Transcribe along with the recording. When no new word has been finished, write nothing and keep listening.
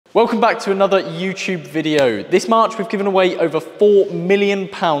Welcome back to another YouTube video. This March we've given away over £4 million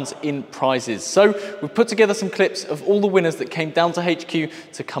in prizes. So we've put together some clips of all the winners that came down to HQ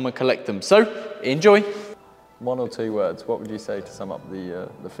to come and collect them. So enjoy. One or two words, what would you say to sum up the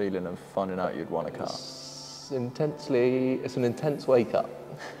feeling of finding out you'd won a car? It's an intense wake up.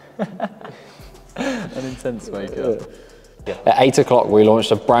 An intense wake up. Yeah. At 8 o'clock we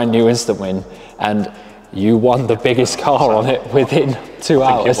launched a brand new instant win and you won the biggest car on it within 2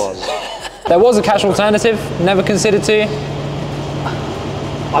 hours. There was a cash alternative, never considered to you?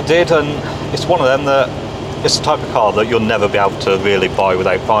 I did, and it's one of them that it's the type of car that you'll never be able to really buy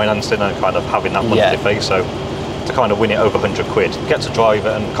without financing and kind of having that monthly fee. So to kind of win it over 100 quid, get to drive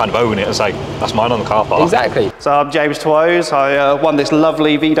it and kind of own it and say, that's mine on the car park. Exactly. So I'm James Twose. I won this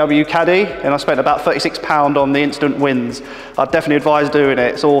lovely VW Caddy and I spent about £36 on the instant wins. I'd definitely advise doing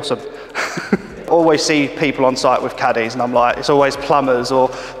it, it's awesome. Always see people on site with caddies and I'm like, it's always plumbers or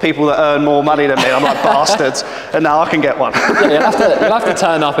people that earn more money than me. I'm like, bastards, and now I can get one. Yeah, you'll have to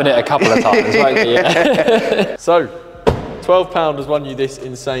turn up in it a couple of times, won't you? Yeah. So, £12 has won you this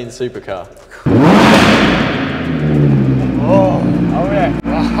insane supercar. Oh yeah.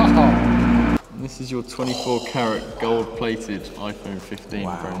 Wow. This is your 24 karat gold plated iPhone 15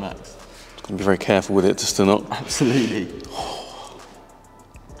 Pro Max. Be very careful with it just to not. Absolutely.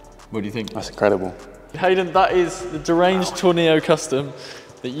 What do you think? That's incredible. Hayden, that is the deranged Torneo Custom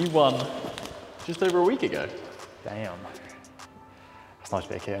that you won just over a week ago. Damn. That's nice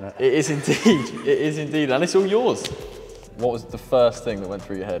bit, isn't it? It is indeed. It is indeed. And it's all yours. What was the first thing that went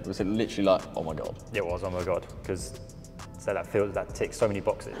through your head? Was it literally like, oh my God? It was, oh my God, because that ticks so many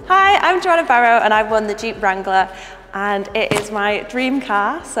boxes. Hi, I'm Joanna Barrow and I won the Jeep Wrangler and it is my dream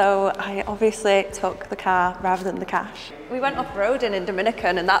car, so I obviously took the car rather than the cash. We went off-roading in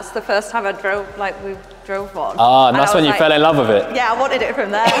Dominican and that's the first time we drove one. Ah, and that's when you fell in love with it? Yeah, I wanted it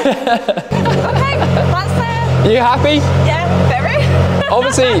from there. Okay, that's it. Are you happy? Yeah, very.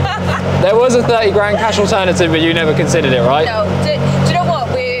 Obviously, there was a 30 grand cash alternative, but you never considered it, right? No, do you know what?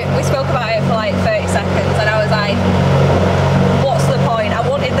 We spoke about it for like 30 seconds and I was like, what's the point? I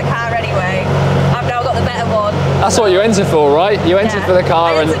wanted the car anyway. I've now got the better one. That's what you entered for, right? You entered for the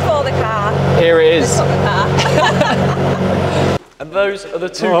car I entered for the car. Here it is. And those are the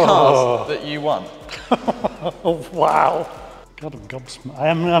two cars that you won. Oh, wow. God, I'm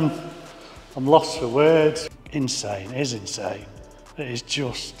gobsmacked. I'm lost for words. Insane, it is insane. It is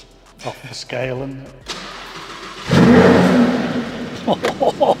just off the scale, isn't it?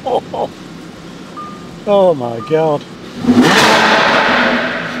 Oh my God.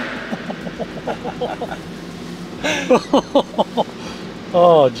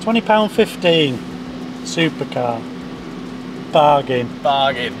 Oh, £20.15 supercar. Bargain.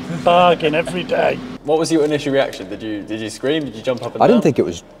 Bargain. Bargain every day. What was your initial reaction? Did you scream? Did you jump up and down? I didn't think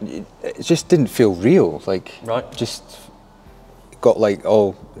it just didn't feel real. Like, just got like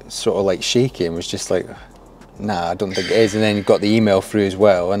all sort of like shaky and was just like, nah, I don't think it is. And then you got the email through as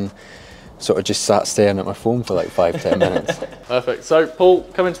well and sort of just sat staring at my phone for like 5–10 minutes. Perfect. So Paul,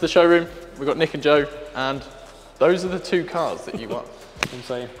 come into the showroom. We've got Nick and Joe and those are the two cars that you won.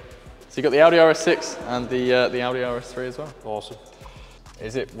 Insane. So you got the Audi RS6 and the Audi RS3 as well. Awesome.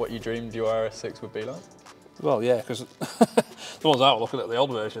 Is it what you dreamed your RS6 would be like? Well, yeah, because the ones out looking at the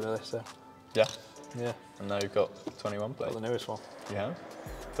old version of this. So. Yeah. Yeah. And now you've got 21 plates. Got the newest one. You have?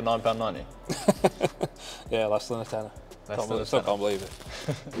 For £9.90. Yeah, less than a tenner. Still can't believe it.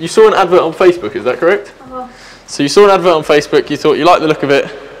 You saw an advert on Facebook, is that correct? So you saw an advert on Facebook, you thought you liked the look of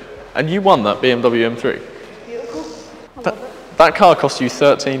it, and you won that BMW M3. Beautiful. That car cost you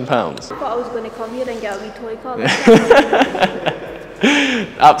 £13. I thought I was going to come here and get a wee toy car.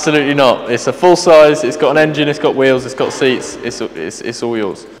 Absolutely not. It's a full size, it's got an engine, it's got wheels, it's got seats, it's all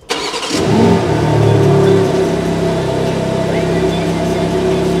yours.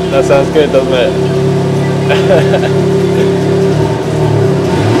 That sounds good, doesn't it?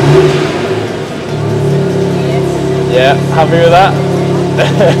 Yeah, happy with that?